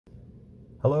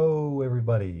Hello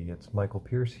everybody, it's Michael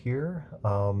Pierce here.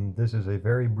 This is a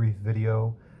very brief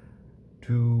video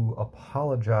to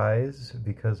apologize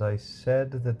because I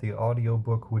said that the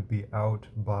audiobook would be out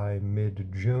by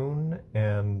mid-June,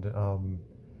 and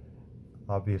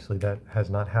obviously that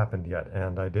has not happened yet,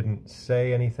 and I didn't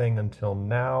say anything until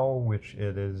now, which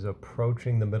it is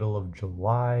approaching the middle of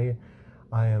July.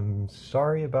 I am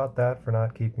sorry about that for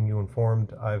not keeping you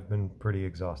informed. I've been pretty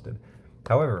exhausted.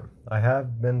 However, I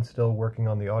have been still working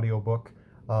on the audiobook.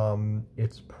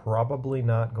 It's probably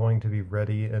not going to be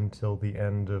ready until the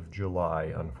end of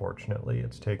July, unfortunately.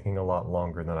 It's taking a lot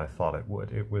longer than I thought it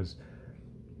would. It was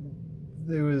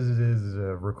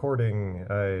recording.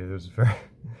 It was very.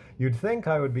 You'd think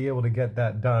I would be able to get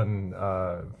that done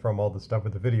from all the stuff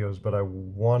with the videos, but I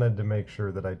wanted to make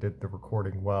sure that I did the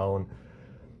recording well, and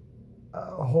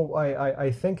I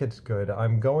think it's good.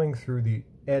 I'm going through the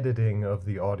editing of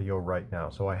the audio right now,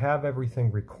 so I have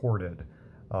everything recorded,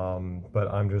 but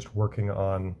I'm just working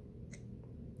on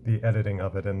the editing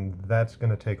of it, and that's going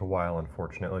to take a while,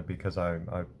 unfortunately, because I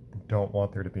don't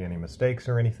want there to be any mistakes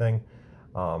or anything,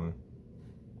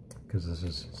 because this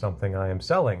is something I am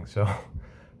selling, so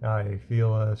I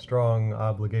feel a strong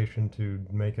obligation to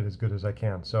make it as good as I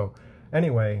can. So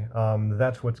anyway,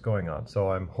 that's what's going on.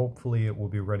 So hopefully it will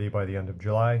be ready by the end of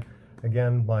July.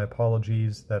 Again, my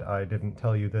apologies that I didn't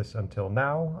tell you this until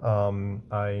now.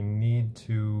 I need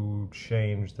to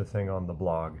change the thing on the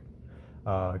blog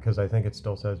because I think it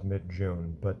still says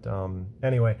mid-June. But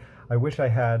anyway, I wish I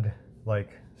had like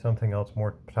something else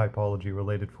more typology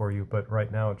related for you, but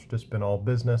right now it's just been all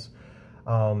business.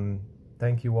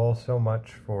 Thank you all so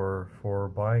much for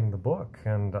buying the book,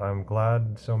 and I'm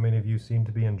glad so many of you seem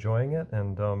to be enjoying it,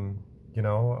 and you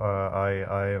know,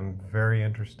 I am very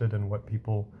interested in what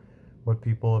people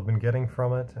have been getting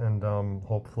from it, and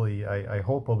hopefully I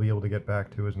hope I'll be able to get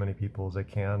back to as many people as I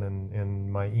can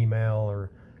in my email or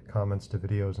comments to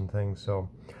videos and things. So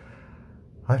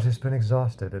I've just been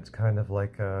exhausted. It's kind of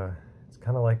like a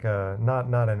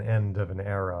not an end of an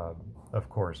era, of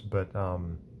course, but I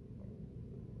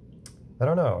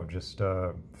don't know, just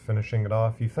finishing it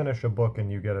off. You finish a book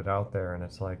and you get it out there, and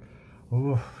it's like,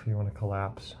 oof, you want to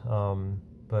collapse.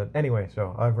 But anyway,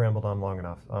 so I've rambled on long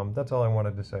enough. That's all I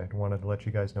wanted to say. I wanted to let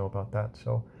you guys know about that.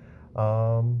 So,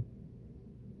 oh,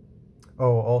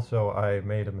 also, I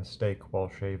made a mistake while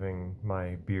shaving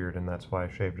my beard, and that's why I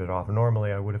shaved it off.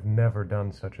 Normally, I would have never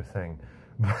done such a thing,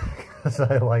 because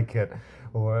I like it,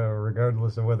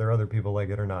 regardless of whether other people like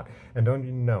it or not. And don't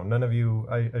you know, none of you,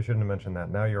 I shouldn't have mentioned that.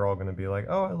 Now you're all going to be like,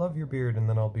 oh, I love your beard, and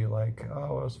then I'll be like,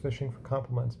 oh, I was fishing for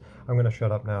compliments. I'm going to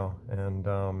shut up now. And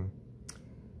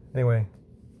anyway,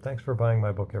 thanks for buying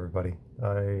my book, everybody. I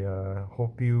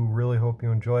really hope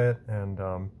you enjoy it,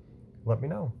 and let me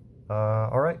know.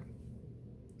 All right.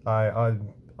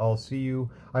 I'll see you.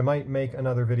 I might make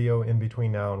another video in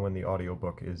between now and when the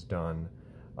audiobook is done.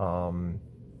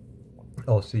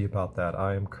 I'll see about that.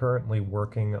 I am currently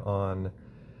working on,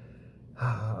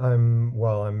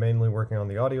 I'm mainly working on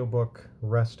the audiobook,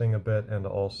 resting a bit, and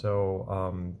also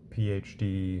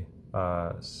PhD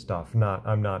stuff.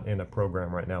 I'm not in a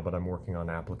program right now, but I'm working on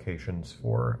applications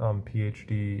for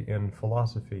PhD in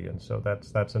philosophy, and so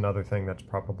that's another thing that's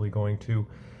probably going to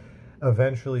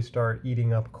eventually start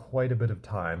eating up quite a bit of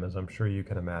time, as I'm sure you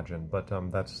can imagine, but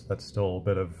that's still a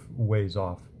bit of ways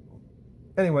off.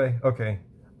 Anyway, okay,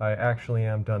 I actually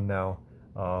am done now.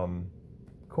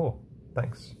 Cool,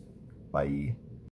 thanks, bye.